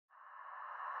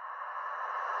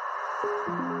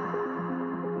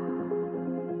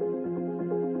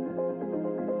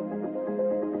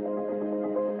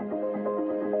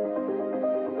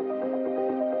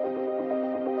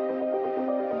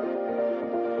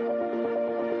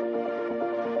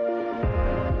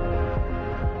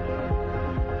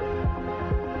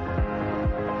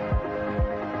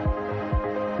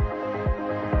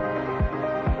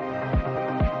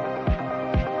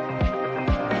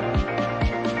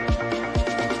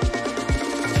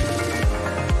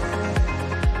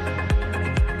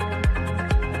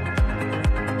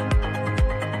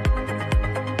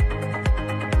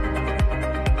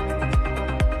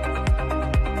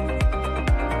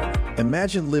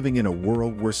Imagine living in a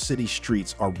world where city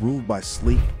streets are ruled by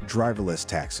sleek, driverless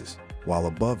taxis, while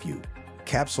above you,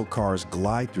 capsule cars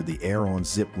glide through the air on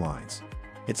zip lines.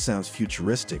 It sounds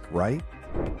futuristic, right?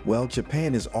 Well,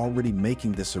 Japan is already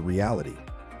making this a reality.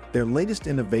 Their latest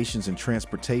innovations in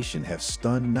transportation have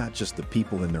stunned not just the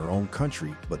people in their own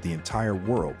country, but the entire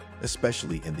world,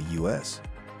 especially in the US.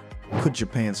 Could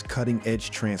Japan's cutting-edge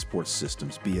transport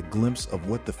systems be a glimpse of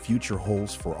what the future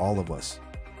holds for all of us?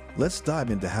 Let's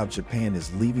dive into how Japan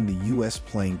is leaving the US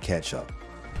playing catch-up.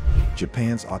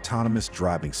 Japan's autonomous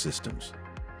driving systems.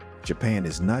 Japan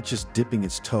is not just dipping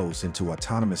its toes into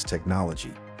autonomous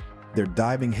technology. They're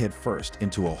diving headfirst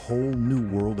into a whole new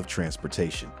world of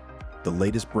transportation. The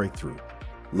latest breakthrough,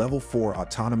 Level 4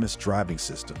 autonomous driving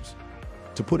systems.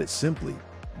 To put it simply,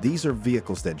 these are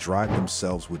vehicles that drive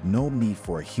themselves with no need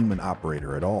for a human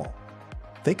operator at all.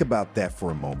 Think about that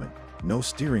for a moment. No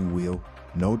steering wheel,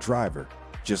 no driver,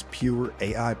 just pure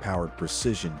AI-powered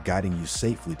precision guiding you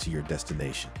safely to your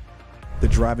destination. The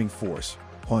driving force,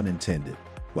 pun intended,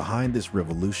 behind this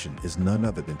revolution is none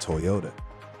other than Toyota.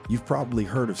 You've probably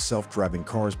heard of self-driving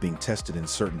cars being tested in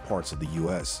certain parts of the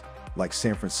US, like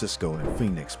San Francisco and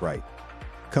Phoenix, right?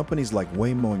 Companies like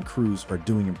Waymo and Cruise are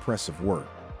doing impressive work,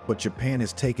 but Japan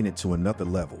has taken it to another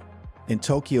level. In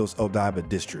Tokyo's Odaiba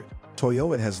district,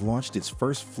 Toyota has launched its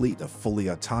first fleet of fully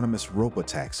autonomous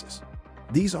robotaxis.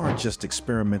 These aren't just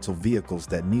experimental vehicles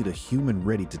that need a human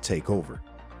ready to take over.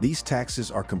 These taxis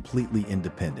are completely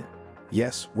independent.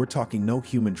 Yes, we're talking no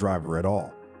human driver at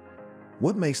all.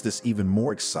 What makes this even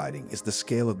more exciting is the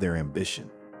scale of their ambition.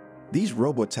 These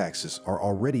robotaxis are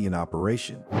already in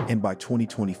operation, and by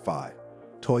 2025,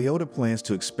 Toyota plans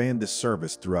to expand this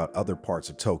service throughout other parts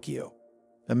of Tokyo.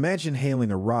 Imagine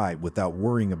hailing a ride without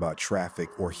worrying about traffic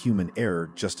or human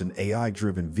error, just an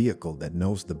AI-driven vehicle that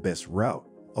knows the best route,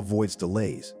 avoids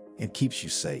delays, and keeps you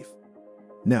safe.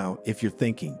 Now, if you're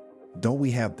thinking, don't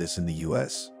we have this in the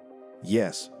US?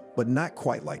 Yes, but not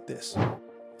quite like this.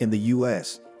 In the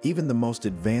US, even the most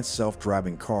advanced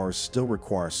self-driving cars still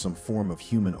require some form of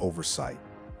human oversight,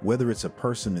 whether it's a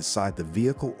person inside the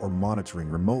vehicle or monitoring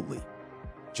remotely.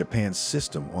 Japan's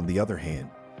system, on the other hand,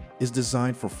 is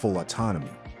designed for full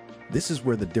autonomy. This is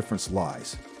where the difference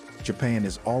lies. Japan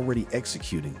is already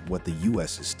executing what the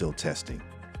US is still testing.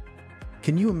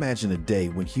 Can you imagine a day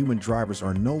when human drivers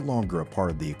are no longer a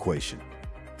part of the equation?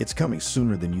 It's coming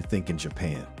sooner than you think in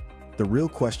Japan. The real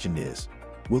question is,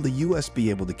 will the US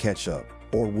be able to catch up,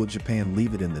 or will Japan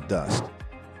leave it in the dust?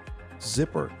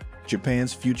 Zipper,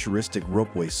 Japan's futuristic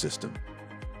ropeway system.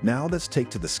 Now let's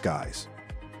take to the skies.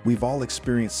 We've all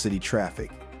experienced city traffic,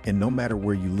 and no matter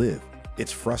where you live,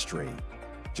 it's frustrating.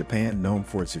 Japan, known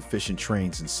for its efficient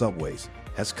trains and subways,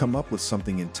 has come up with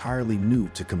something entirely new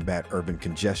to combat urban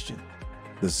congestion: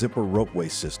 the Zipper ropeway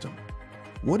system.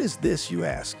 What is this, you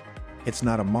ask? It's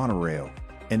not a monorail,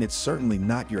 and it's certainly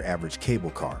not your average cable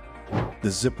car.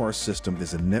 The Zipper system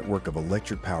is a network of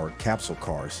electric-powered capsule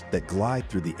cars that glide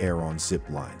through the air on zip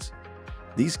lines.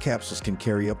 These capsules can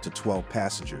carry up to 12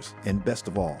 passengers, and best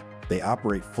of all, they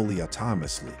operate fully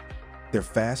autonomously. They're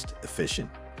fast, efficient,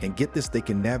 and get this, they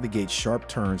can navigate sharp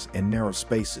turns and narrow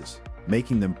spaces,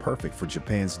 making them perfect for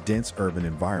Japan's dense urban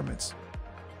environments.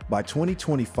 By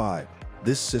 2025,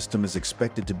 this system is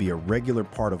expected to be a regular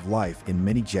part of life in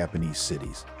many Japanese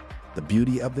cities. The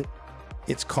beauty of it?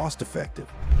 It's cost-effective.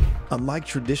 Unlike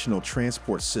traditional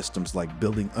transport systems like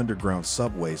building underground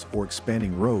subways or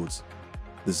expanding roads,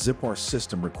 the Zipper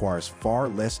system requires far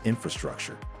less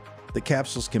infrastructure. The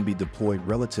capsules can be deployed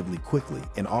relatively quickly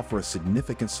and offer a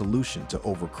significant solution to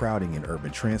overcrowding in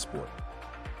urban transport.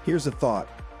 Here's a thought: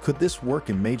 could this work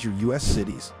in major US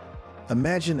cities?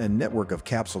 Imagine a network of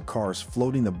capsule cars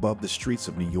floating above the streets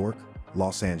of New York,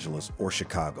 Los Angeles, or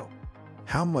Chicago.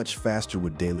 How much faster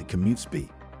would daily commutes be?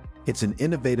 It's an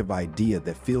innovative idea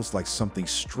that feels like something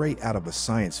straight out of a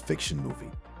science fiction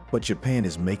movie, but Japan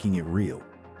is making it real.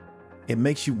 It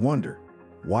makes you wonder,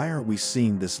 why aren't we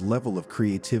seeing this level of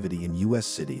creativity in US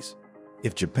cities?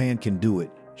 If Japan can do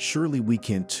it, surely we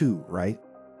can too, right?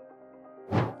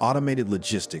 Automated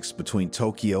logistics between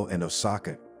Tokyo and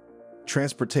Osaka.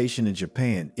 Transportation in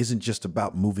Japan isn't just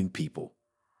about moving people.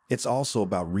 It's also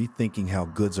about rethinking how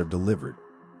goods are delivered.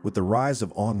 With the rise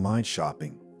of online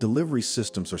shopping, delivery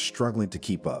systems are struggling to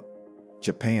keep up.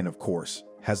 Japan, of course,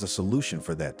 has a solution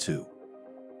for that too.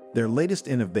 Their latest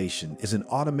innovation is an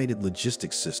automated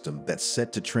logistics system that's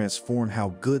set to transform how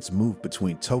goods move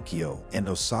between Tokyo and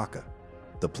Osaka.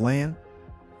 The plan?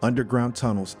 Underground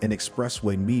tunnels and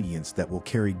expressway medians that will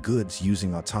carry goods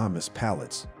using autonomous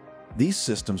pallets. These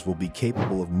systems will be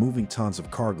capable of moving tons of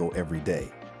cargo every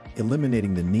day,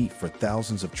 eliminating the need for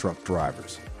thousands of truck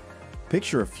drivers.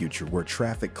 Picture a future where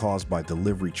traffic caused by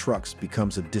delivery trucks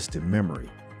becomes a distant memory.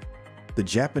 The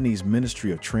Japanese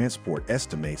Ministry of Transport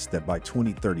estimates that by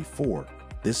 2034,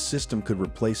 this system could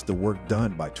replace the work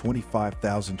done by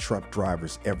 25,000 truck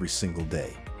drivers every single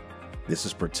day. This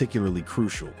is particularly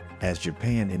crucial, as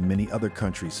Japan and many other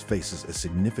countries faces a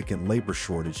significant labor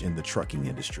shortage in the trucking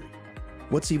industry.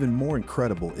 What's even more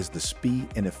incredible is the speed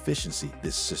and efficiency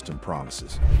this system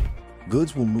promises.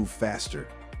 Goods will move faster,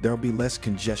 there'll be less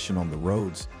congestion on the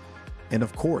roads, and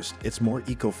of course, it's more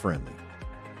eco-friendly.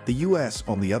 The US,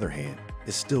 on the other hand,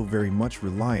 is still very much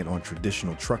reliant on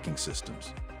traditional trucking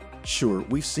systems. Sure,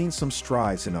 we've seen some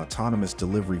strides in autonomous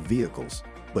delivery vehicles,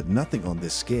 but nothing on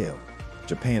this scale.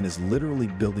 Japan is literally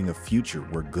building a future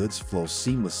where goods flow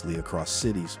seamlessly across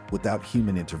cities without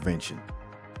human intervention.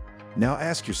 Now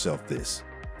ask yourself this: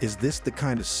 is this the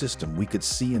kind of system we could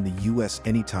see in the US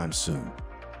anytime soon?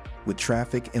 With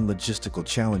traffic and logistical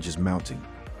challenges mounting,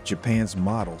 Japan's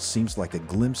model seems like a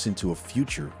glimpse into a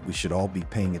future we should all be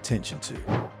paying attention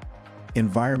to.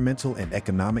 Environmental and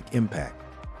economic impact.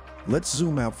 Let's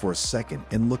zoom out for a second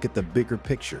and look at the bigger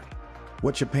picture.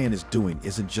 What Japan is doing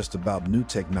isn't just about new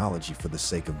technology for the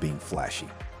sake of being flashy.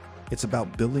 It's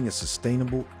about building a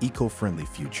sustainable, eco-friendly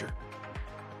future.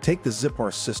 Take the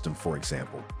Zipcar system, for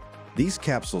example. These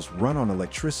capsules run on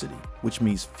electricity, which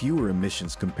means fewer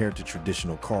emissions compared to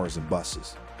traditional cars and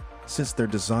buses. Since they're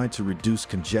designed to reduce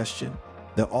congestion,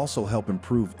 they'll also help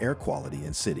improve air quality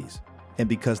in cities. And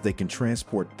because they can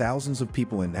transport thousands of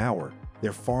people an hour,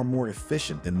 they're far more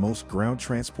efficient than most ground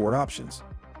transport options.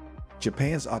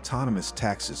 Japan's autonomous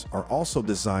taxis are also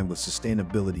designed with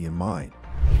sustainability in mind.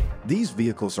 These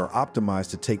vehicles are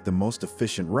optimized to take the most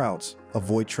efficient routes,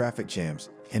 avoid traffic jams,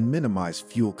 and minimize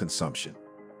fuel consumption.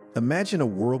 Imagine a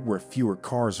world where fewer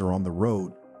cars are on the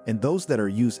road, and those that are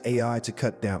use AI to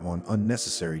cut down on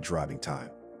unnecessary driving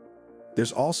time.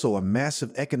 There's also a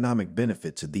massive economic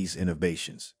benefit to these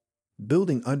innovations.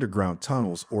 Building underground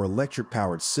tunnels or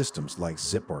electric-powered systems like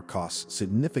Zipcar costs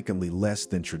significantly less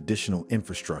than traditional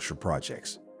infrastructure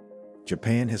projects.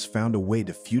 Japan has found a way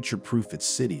to future-proof its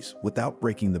cities without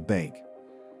breaking the bank,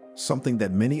 something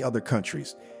that many other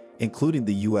countries, including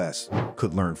the US,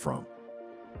 could learn from.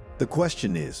 The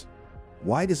question is,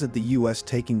 why isn't the US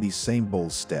taking these same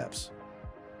bold steps?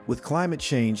 With climate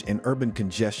change and urban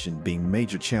congestion being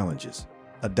major challenges,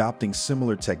 adopting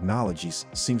similar technologies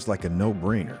seems like a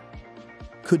no-brainer.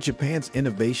 Could Japan's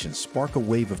innovation spark a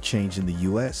wave of change in the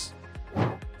US?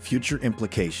 Future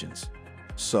implications.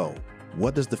 So,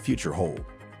 what does the future hold?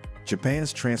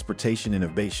 Japan's transportation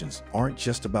innovations aren't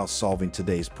just about solving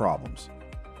today's problems.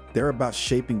 They're about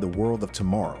shaping the world of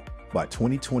tomorrow. By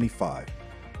 2025,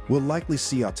 we'll likely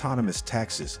see autonomous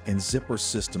taxis and Zipcar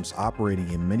systems operating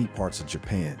in many parts of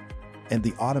Japan, and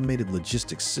the automated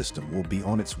logistics system will be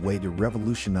on its way to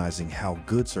revolutionizing how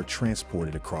goods are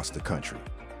transported across the country.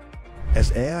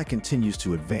 As AI continues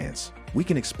to advance, we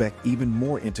can expect even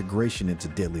more integration into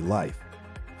daily life.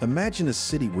 Imagine a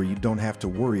city where you don't have to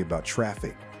worry about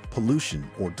traffic,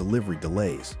 pollution, or delivery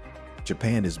delays.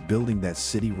 Japan is building that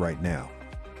city right now.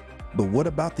 But what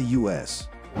about the US?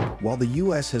 While the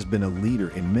US has been a leader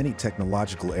in many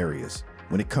technological areas,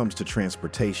 when it comes to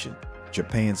transportation,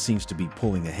 Japan seems to be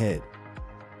pulling ahead.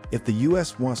 If the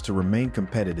US wants to remain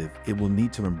competitive, it will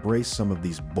need to embrace some of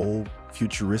these bold,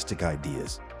 futuristic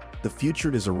ideas. The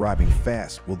future is arriving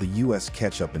fast. Will the US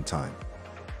catch up in time?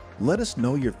 Let us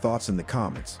know your thoughts in the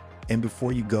comments. And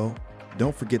before you go,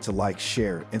 don't forget to like,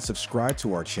 share, and subscribe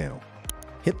to our channel.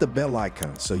 Hit the bell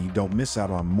icon so you don't miss out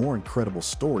on more incredible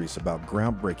stories about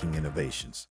groundbreaking innovations.